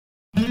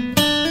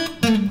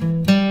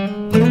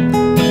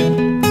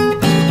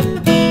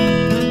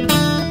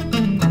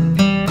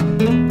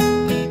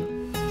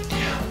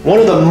One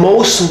of the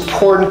most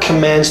important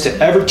commands to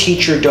ever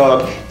teach your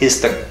dog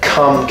is the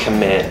come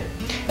command.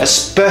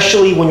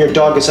 Especially when your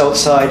dog is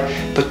outside,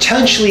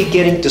 potentially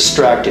getting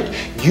distracted.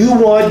 You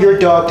want your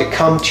dog to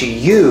come to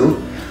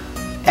you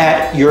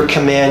at your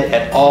command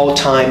at all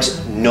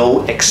times,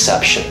 no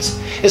exceptions.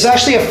 It's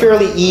actually a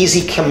fairly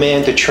easy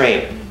command to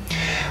train.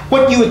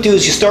 What you would do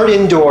is you start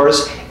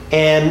indoors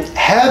and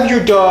have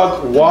your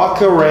dog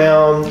walk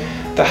around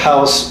the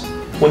house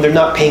when they're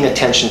not paying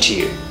attention to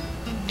you.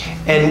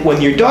 And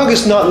when your dog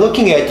is not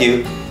looking at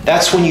you,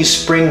 that's when you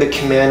spring the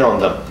command on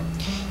them.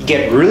 You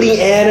get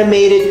really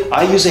animated.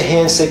 I use a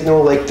hand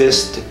signal like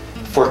this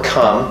for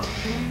come,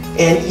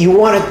 and you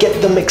want to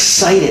get them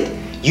excited.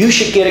 You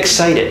should get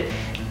excited.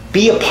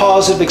 Be a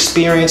positive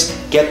experience,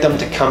 get them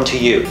to come to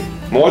you.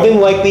 More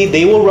than likely,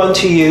 they will run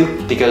to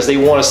you because they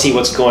want to see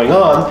what's going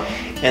on,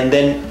 and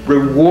then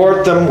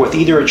reward them with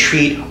either a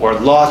treat or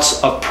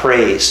lots of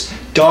praise.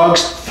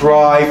 Dogs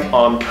thrive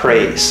on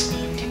praise.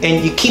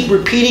 And you keep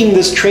repeating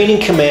this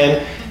training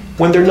command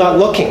when they're not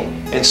looking,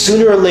 and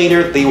sooner or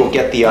later, they will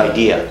get the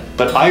idea.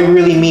 But I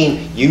really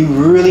mean, you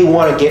really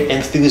want to get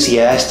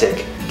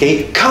enthusiastic.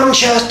 Okay, come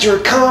Chester,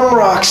 come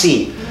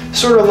Roxy,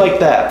 sort of like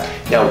that.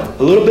 Now,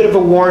 a little bit of a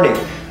warning.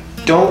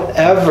 Don't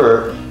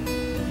ever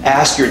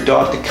ask your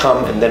dog to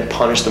come and then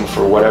punish them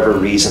for whatever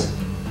reason.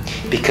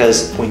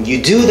 Because when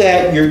you do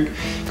that, you're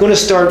going to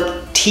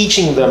start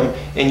teaching them,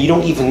 and you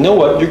don't even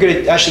know it, you're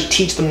going to actually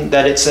teach them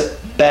that it's a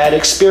bad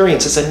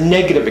experience, it's a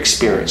negative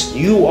experience.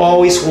 You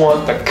always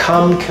want the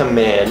come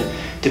command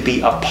to be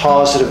a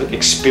positive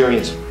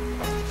experience.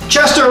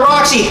 Chester,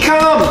 Roxy,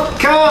 come,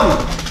 come.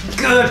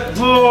 Good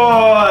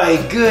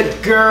boy,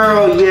 good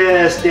girl,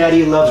 yes.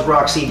 Daddy loves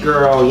Roxy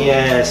girl,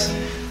 yes.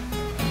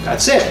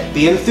 That's it.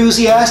 Be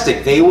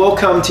enthusiastic. They will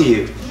come to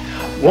you.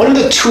 One of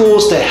the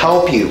tools to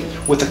help you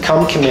with the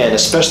come command,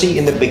 especially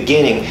in the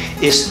beginning,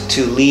 is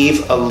to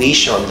leave a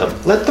leash on them.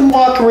 Let them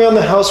walk around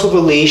the house with a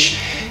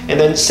leash and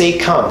then say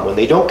come. When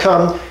they don't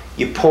come,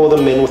 you pull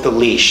them in with a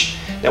leash.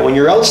 Now when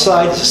you're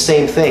outside, it's the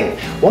same thing.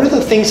 One of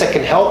the things that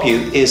can help you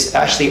is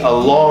actually a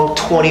long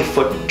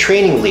 20-foot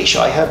training leash.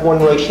 I have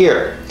one right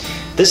here.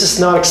 This is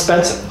not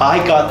expensive.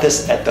 I got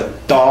this at the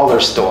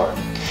dollar store.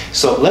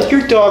 So let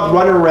your dog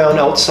run around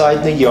outside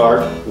in the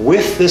yard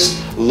with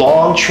this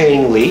long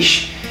training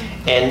leash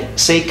and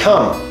say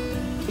come.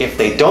 If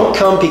they don't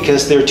come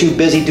because they're too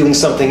busy doing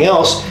something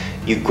else,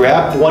 you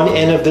grab one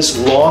end of this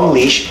long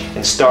leash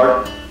and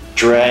start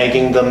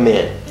dragging them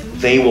in.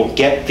 They will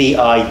get the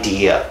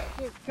idea.